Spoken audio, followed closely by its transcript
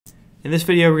In this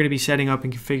video, we're going to be setting up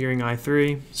and configuring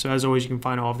i3. So as always, you can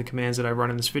find all of the commands that I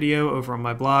run in this video over on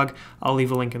my blog. I'll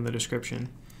leave a link in the description.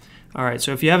 All right,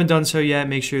 so if you haven't done so yet,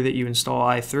 make sure that you install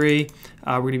i3.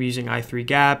 We're going to be using i3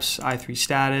 gaps, i3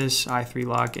 status, i3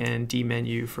 lock, and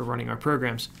dmenu for running our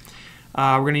programs.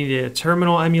 We're going to need a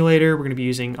terminal emulator. We're going to be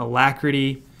using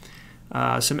Alacrity,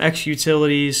 some X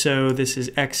utilities. So this is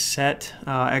xset.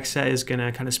 Xset is going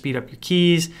to kind of speed up your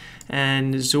keys,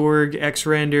 and Zorg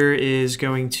xrender is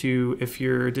going to, if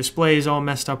your display is all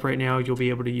messed up right now, you'll be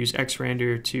able to use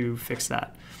xrender to fix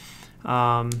that.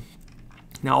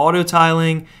 Now auto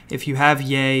tiling, if you have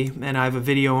Yay, and I have a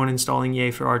video on installing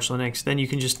Yay for Arch Linux, then you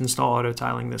can just install auto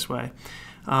tiling this way.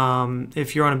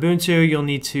 If you're on Ubuntu, you'll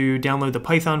need to download the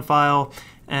Python file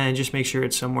and just make sure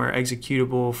it's somewhere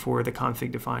executable for the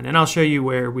config to find. And I'll show you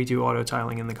where we do auto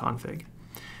tiling in the config.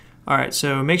 All right,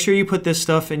 so make sure you put this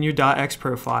stuff in your .x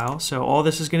profile. So all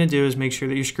this is going to do is make sure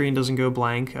that your screen doesn't go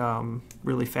blank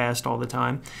really fast all the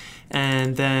time.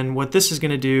 And then what this is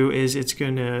going to do is it's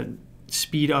going to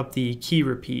speed up the key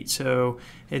repeat. So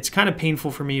it's kind of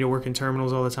painful for me to work in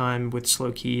terminals all the time with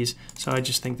slow keys. So I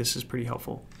just think this is pretty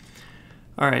helpful.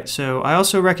 All right, so I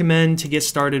also recommend to get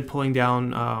started pulling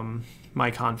down my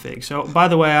config. So by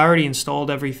the way, I already installed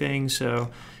everything,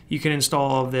 so you can install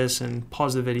all of this and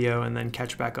pause the video and then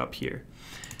catch back up here.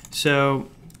 So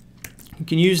you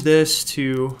can use this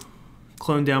to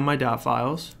clone down my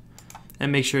 .files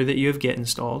and make sure that you have Git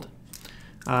installed.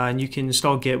 And you can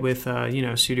install Git with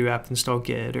sudo apt install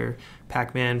Git or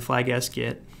pacman flag s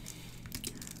git.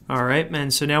 All right,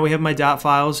 and so now we have my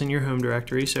 .files in your home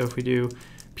directory. So if we do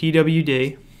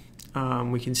pwd,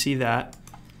 we can see that.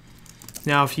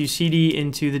 Now if you cd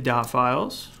into the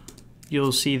 .files,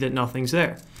 you'll see that nothing's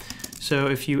there. So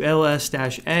if you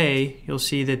ls-a, you'll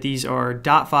see that these are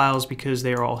 .files because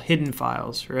they are all hidden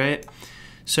files, right?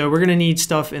 So we're going to need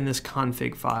stuff in this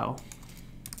config file.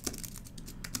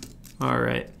 All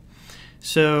right.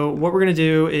 So what we're going to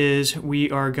do is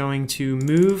we are going to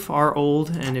move our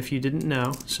old, and if you didn't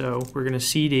know, so we're going to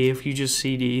cd. If you just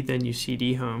cd, then you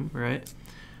cd home, right?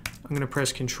 I'm going to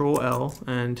press Control L,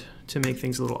 and to make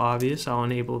things a little obvious, I'll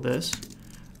enable this.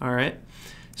 All right.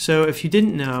 So if you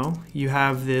didn't know, you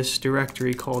have this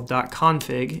directory called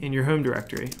 .config in your home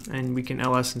directory, and we can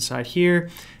ls inside here,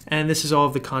 and this is all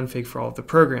of the config for all of the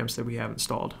programs that we have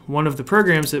installed. One of the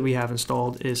programs that we have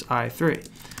installed is i3.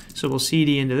 So we'll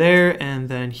cd into there, and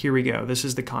then here we go. This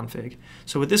is the config.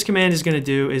 So what this command is going to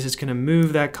do is it's going to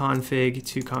move that config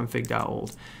to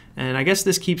config.old. And I guess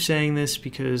this keeps saying this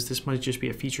because this might just be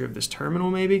a feature of this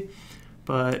terminal maybe,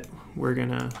 but we're going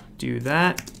to do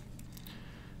that.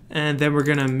 And then we're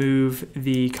going to move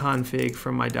the config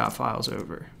from my .files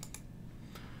over.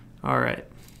 All right.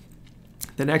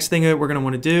 The next thing that we're going to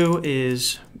want to do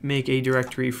is make a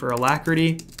directory for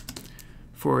Alacrity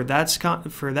for that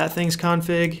thing's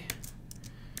config.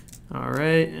 All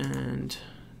right, and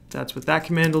that's what that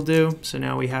command will do. So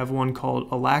now we have one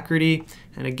called Alacrity,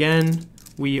 and again,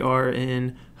 we are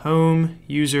in home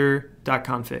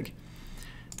user.config.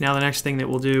 Now the next thing that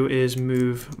we'll do is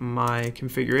move my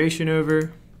configuration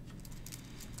over.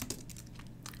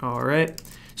 All right,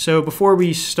 so before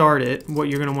we start it, what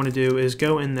you're going to want to do is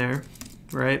go in there,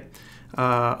 right?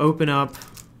 Open up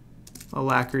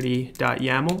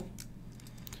alacrity.yaml.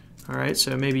 All right,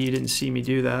 so maybe you didn't see me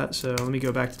do that, so let me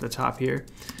go back to the top here.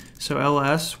 So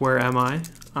ls, where am I?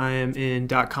 I am in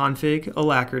 .config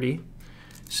alacrity.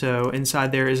 So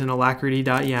inside there is an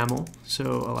alacrity.yaml, so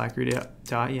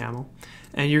alacrity.yaml.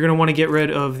 And you're going to want to get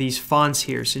rid of these fonts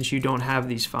here since you don't have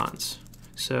these fonts.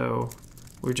 So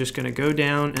we're just going to go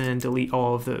down and delete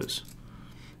all of those.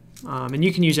 And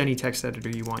you can use any text editor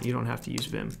you want. You don't have to use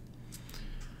Vim.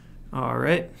 All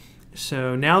right,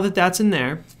 so now that that's in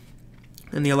there,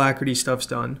 and the Alacrity stuff's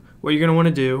done, what you're going to want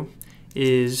to do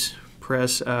is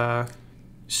press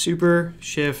Super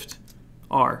Shift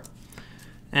R,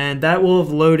 and that will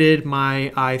have loaded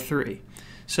my i3.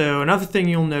 So another thing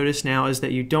you'll notice now is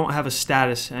that you don't have a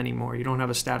status anymore. You don't have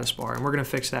a status bar, and we're going to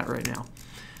fix that right now.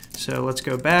 So let's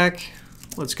go back.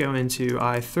 Let's go into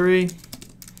i3,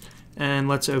 and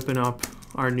let's open up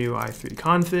our new i3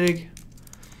 config.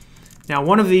 Now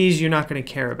one of these you're not going to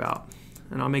care about,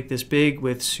 and I'll make this big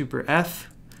with Super F.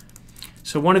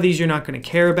 So one of these you're not going to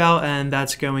care about, and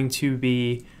that's going to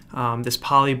be this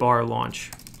polybar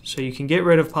launch. So you can get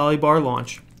rid of polybar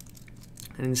launch,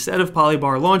 and instead of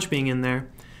polybar launch being in there,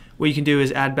 what you can do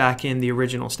is add back in the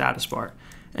original status bar.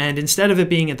 And instead of it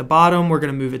being at the bottom, we're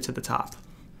going to move it to the top.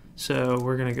 So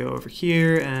we're going to go over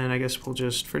here, and I guess we'll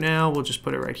just, for now, we'll just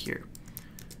put it right here.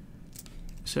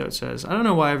 So it says, I don't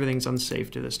know why everything's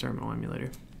unsafe to this terminal emulator.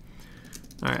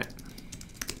 All right,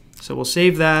 so we'll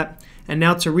save that. And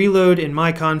now to reload in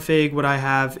my config, what I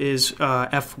have is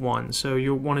F1. So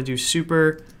you'll want to do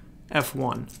super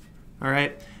F1. All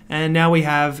right. And now we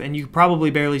have, and you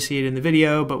probably barely see it in the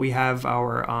video, but we have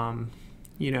our,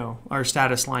 our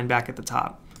status line back at the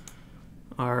top.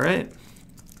 All right.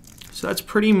 So that's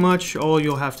pretty much all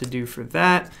you'll have to do for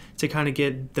that to kind of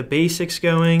get the basics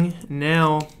going.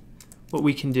 Now, what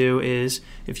we can do is,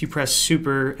 if you press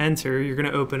super enter, you're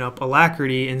going to open up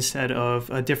Alacrity instead of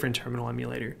a different terminal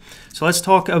emulator. So let's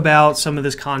talk about some of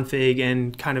this config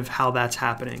and kind of how that's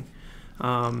happening.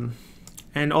 And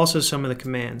also some of the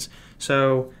commands.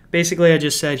 So basically I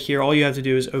just said here, all you have to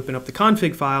do is open up the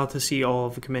config file to see all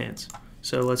of the commands.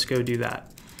 So let's go do that.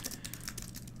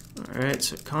 All right,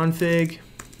 so config,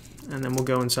 and then we'll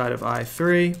go inside of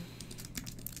i3.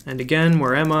 And again,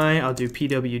 where am I? I'll do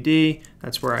pwd,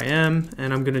 that's where I am,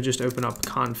 and I'm gonna just open up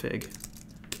config.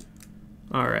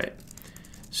 All right,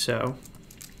 so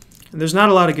there's not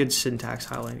a lot of good syntax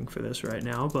highlighting for this right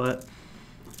now, but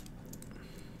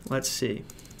let's see.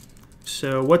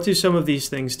 So what do some of these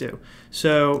things do?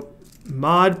 So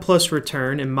mod plus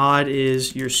return, and mod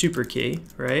is your super key,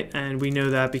 right? And we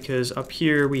know that because up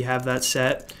here we have that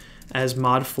set as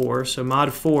mod 4, so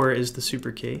mod 4 is the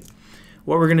super key.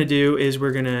 What we're going to do is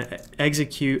we're going to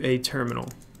execute a terminal,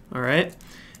 all right?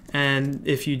 And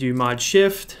if you do mod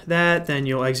shift that, then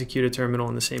you'll execute a terminal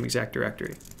in the same exact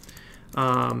directory.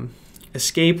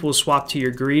 Escape will swap to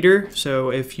your greeter.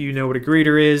 So if you know what a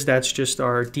greeter is, that's just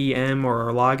our DM or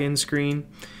our login screen.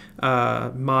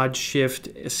 Mod shift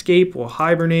escape will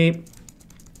hibernate.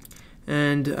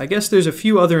 And I guess there's a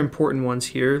few other important ones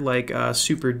here, like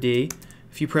super D.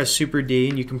 If you press super D,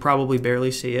 and you can probably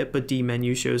barely see it, but D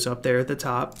menu shows up there at the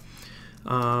top.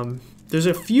 There's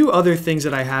a few other things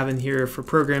that I have in here for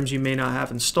programs you may not have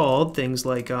installed, things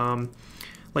like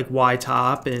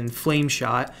YTop and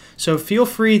FlameShot. So feel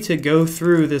free to go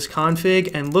through this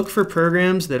config and look for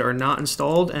programs that are not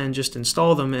installed and just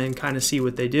install them and kind of see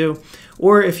what they do.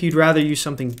 Or if you'd rather use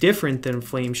something different than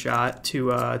FlameShot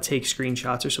to take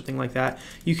screenshots or something like that,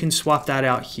 you can swap that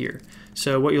out here.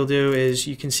 So what you'll do is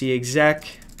you can see exec,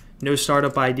 no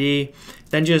startup ID,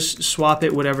 then just swap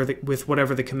it with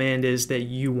whatever the command is that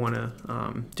you want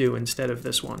to do instead of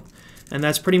this one. And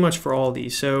that's pretty much for all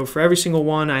these. So for every single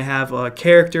one, I have a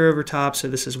character over top, so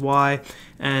this is Y,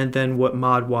 and then what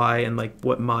mod Y and like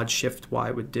what mod shift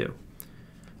Y would do.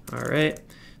 All right,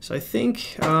 so I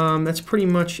think that's pretty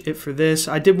much it for this.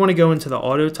 I did want to go into the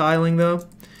auto tiling though.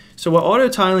 So what auto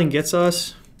tiling gets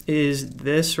us is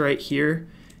this right here.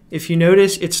 If you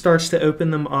notice, it starts to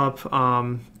open them up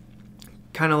kind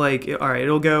of like, all right,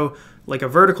 it'll go like a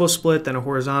vertical split, then a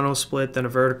horizontal split, then a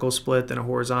vertical split, then a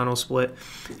horizontal split.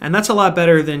 And that's a lot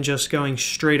better than just going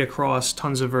straight across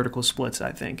tons of vertical splits,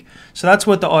 I think. So that's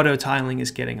what the auto tiling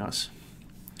is getting us.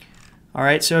 All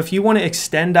right, so if you want to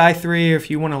extend i3, or if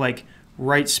you want to like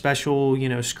write special,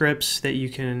 scripts that you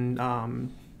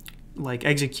can like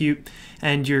execute,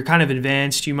 and you're kind of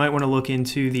advanced, you might want to look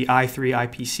into the i3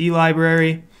 IPC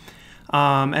library.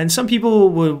 And some people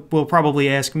will probably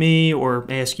ask me or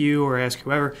ask you or ask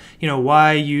whoever,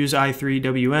 why use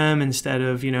i3wm instead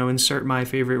of, insert my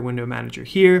favorite window manager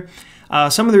here.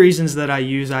 Some of the reasons that I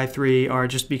use i3 are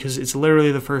just because it's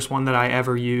literally the first one that I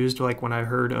ever used, like when I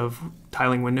heard of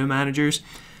tiling window managers.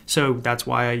 So that's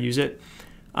why I use it.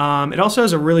 It also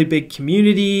has a really big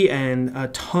community and a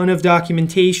ton of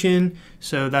documentation.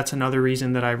 So that's another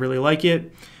reason that I really like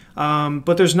it.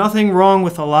 But there's nothing wrong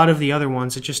with a lot of the other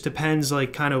ones. It just depends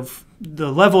like kind of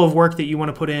the level of work that you want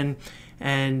to put in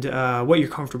and what you're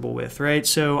comfortable with, right?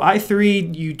 So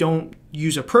i3, you don't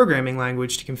use a programming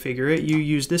language to configure it. You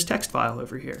use this text file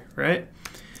over here, right?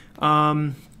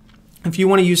 If you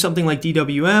want to use something like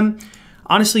DWM,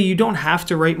 honestly, you don't have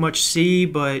to write much C,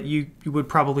 but you would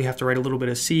probably have to write a little bit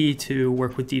of C to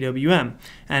work with DWM.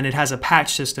 And it has a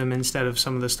patch system instead of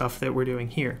some of the stuff that we're doing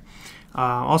here.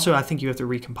 Also, I think you have to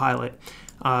recompile it.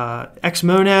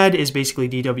 Xmonad is basically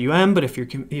DWM, but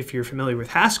if you're familiar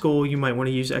with Haskell, you might want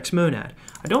to use Xmonad.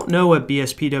 I don't know what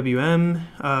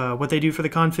BSPWM, what they do for the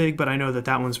config, but I know that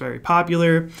that one's very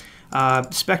popular.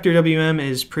 SpectreWM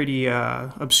is pretty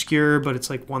obscure, but it's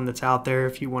like one that's out there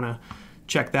if you want to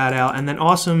check that out. And then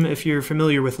Awesome, if you're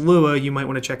familiar with Lua, you might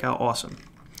want to check out Awesome.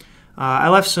 I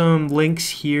left some links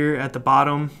here at the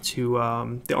bottom to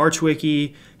the Arch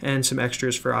Wiki and some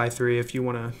extras for i3 if you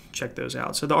want to check those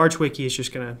out. So the Arch Wiki is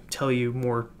just going to tell you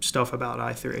more stuff about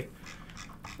i3.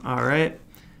 All right.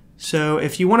 So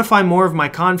if you want to find more of my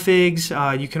configs,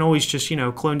 you can always just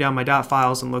clone down my .dot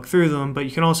files and look through them, but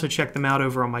you can also check them out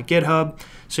over on my GitHub.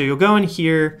 So you'll go in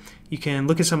here, you can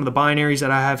look at some of the binaries that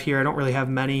I have here. I don't really have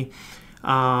many.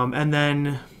 And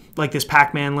then like this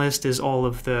Pacman list is all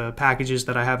of the packages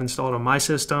that I have installed on my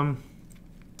system.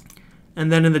 And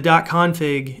then in the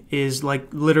 .config is like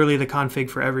literally the config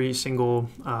for every single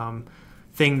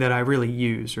thing that I really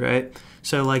use, right?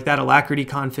 So like that Alacrity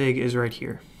config is right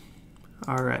here.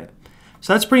 All right.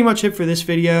 So that's pretty much it for this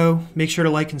video. Make sure to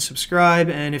like and subscribe.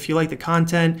 And if you like the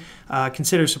content,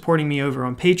 consider supporting me over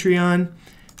on Patreon.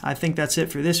 I think that's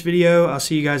it for this video. I'll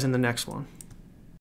see you guys in the next one.